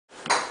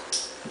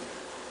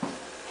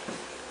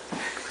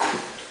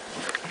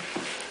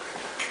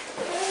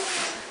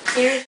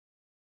Here's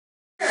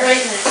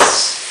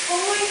brightness. Oh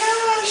my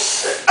gosh.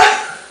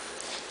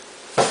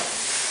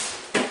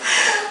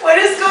 What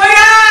is going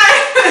on?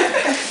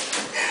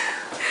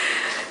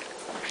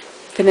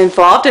 Been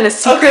involved in a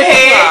secret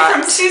plot.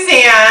 From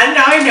Suzanne.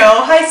 Now I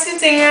know. Hi,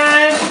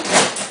 Suzanne.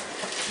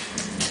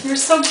 You're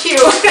so cute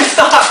and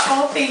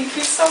thoughtful. Thank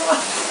you so much.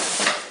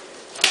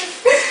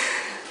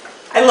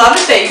 I love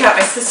it that you got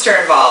my sister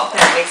involved.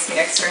 That makes me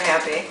extra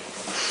happy.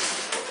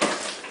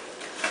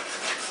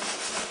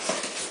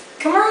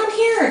 Come around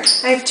here.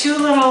 I have two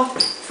little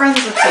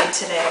friends with me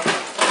today.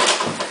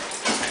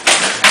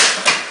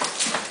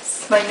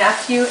 This is my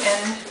nephew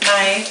and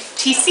my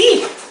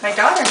TC, my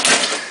daughter.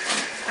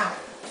 Ow.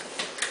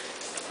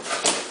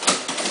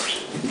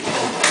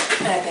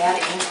 And a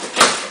baddie.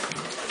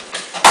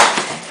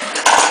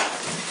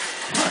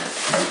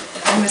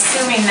 I'm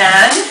assuming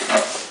then.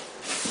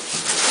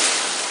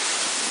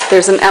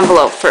 There's an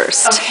envelope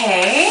first.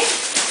 Okay.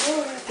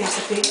 There's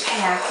a big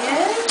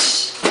package.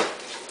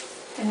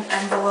 An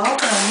envelope,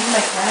 and I'll need my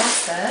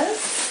glasses.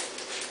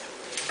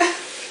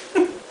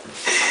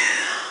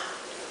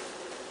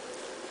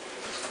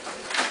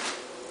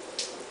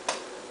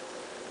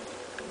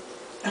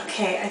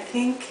 Okay, I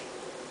think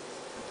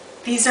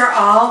these are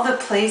all the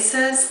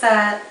places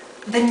that,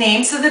 the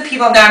names of the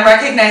people. Now I'm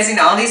recognizing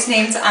all these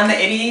names on the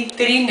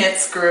Itty-Bitty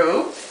Knits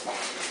group.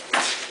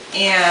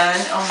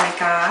 And, oh my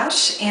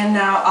gosh, and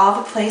now all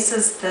the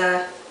places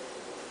that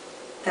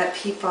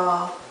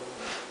people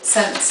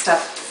sent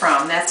stuff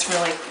from. That's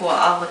really cool.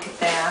 I'll look at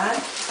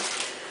that.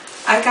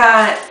 I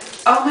got,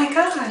 oh my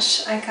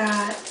gosh, I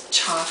got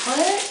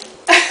chocolate.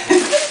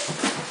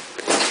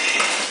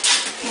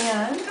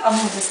 And I'll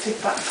move this big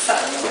box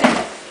out of the way.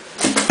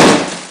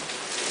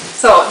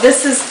 So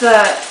this is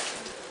a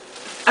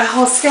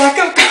whole stack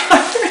of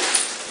cards.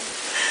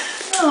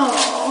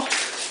 Oh,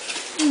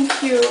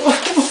 thank you.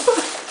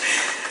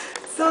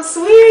 So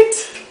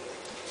sweet.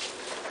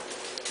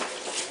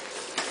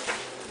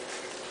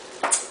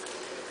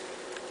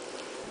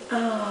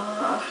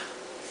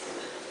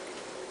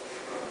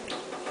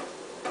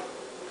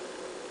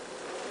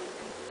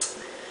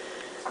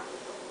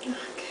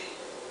 Okay.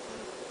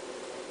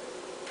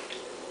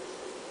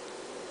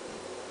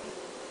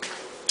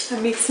 That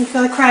makes me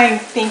feel like crying.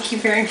 Thank you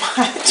very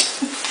much.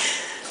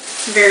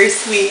 Very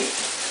sweet.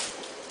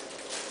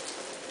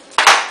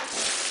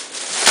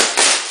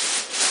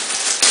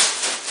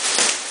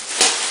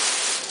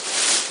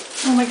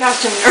 Oh my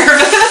gosh, I'm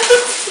nervous.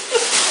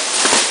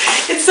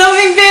 It's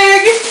something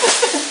big.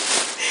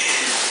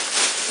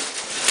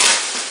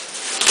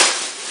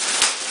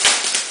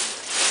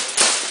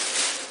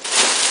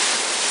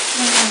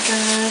 Oh my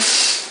gosh.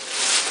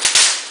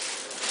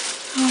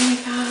 Oh my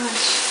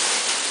gosh.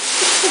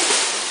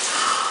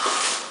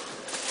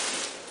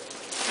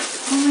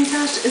 Oh my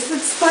gosh, is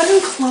it Spud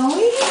and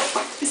Chloe?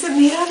 Is it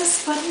made out of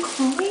Spud and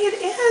Chloe? It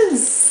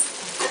is.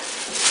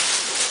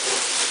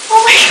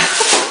 Oh my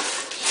gosh.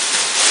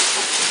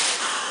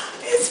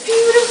 It's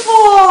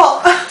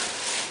beautiful.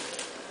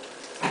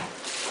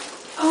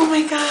 Oh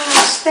my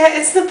gosh, that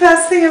is the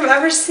best thing I've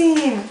ever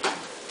seen.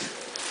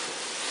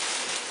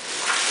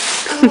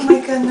 Oh my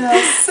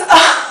goodness.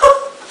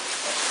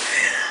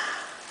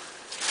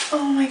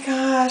 Oh my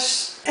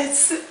gosh,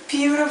 it's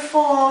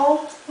beautiful.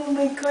 Oh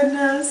my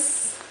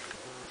goodness.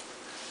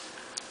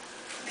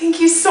 Thank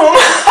you so much.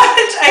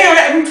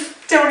 I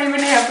don't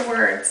even have the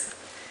words.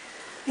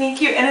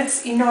 Thank you, and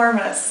it's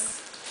enormous.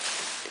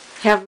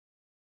 Have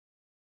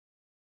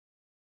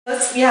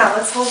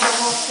Let's hold the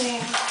whole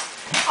thing.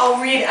 I'll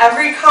read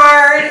every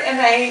card, and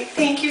I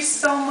thank you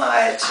so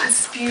much.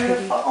 It's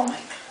beautiful. Oh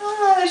my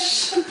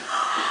gosh.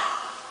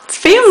 It's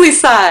family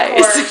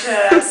size.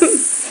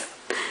 Gorgeous.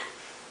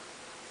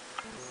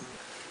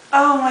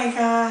 Oh my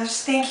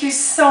gosh. Thank you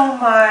so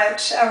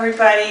much,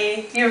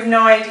 everybody. You have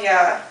no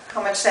idea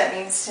how much that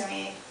means to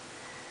me.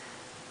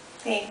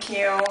 Thank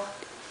you.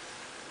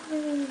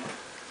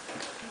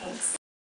 Thanks.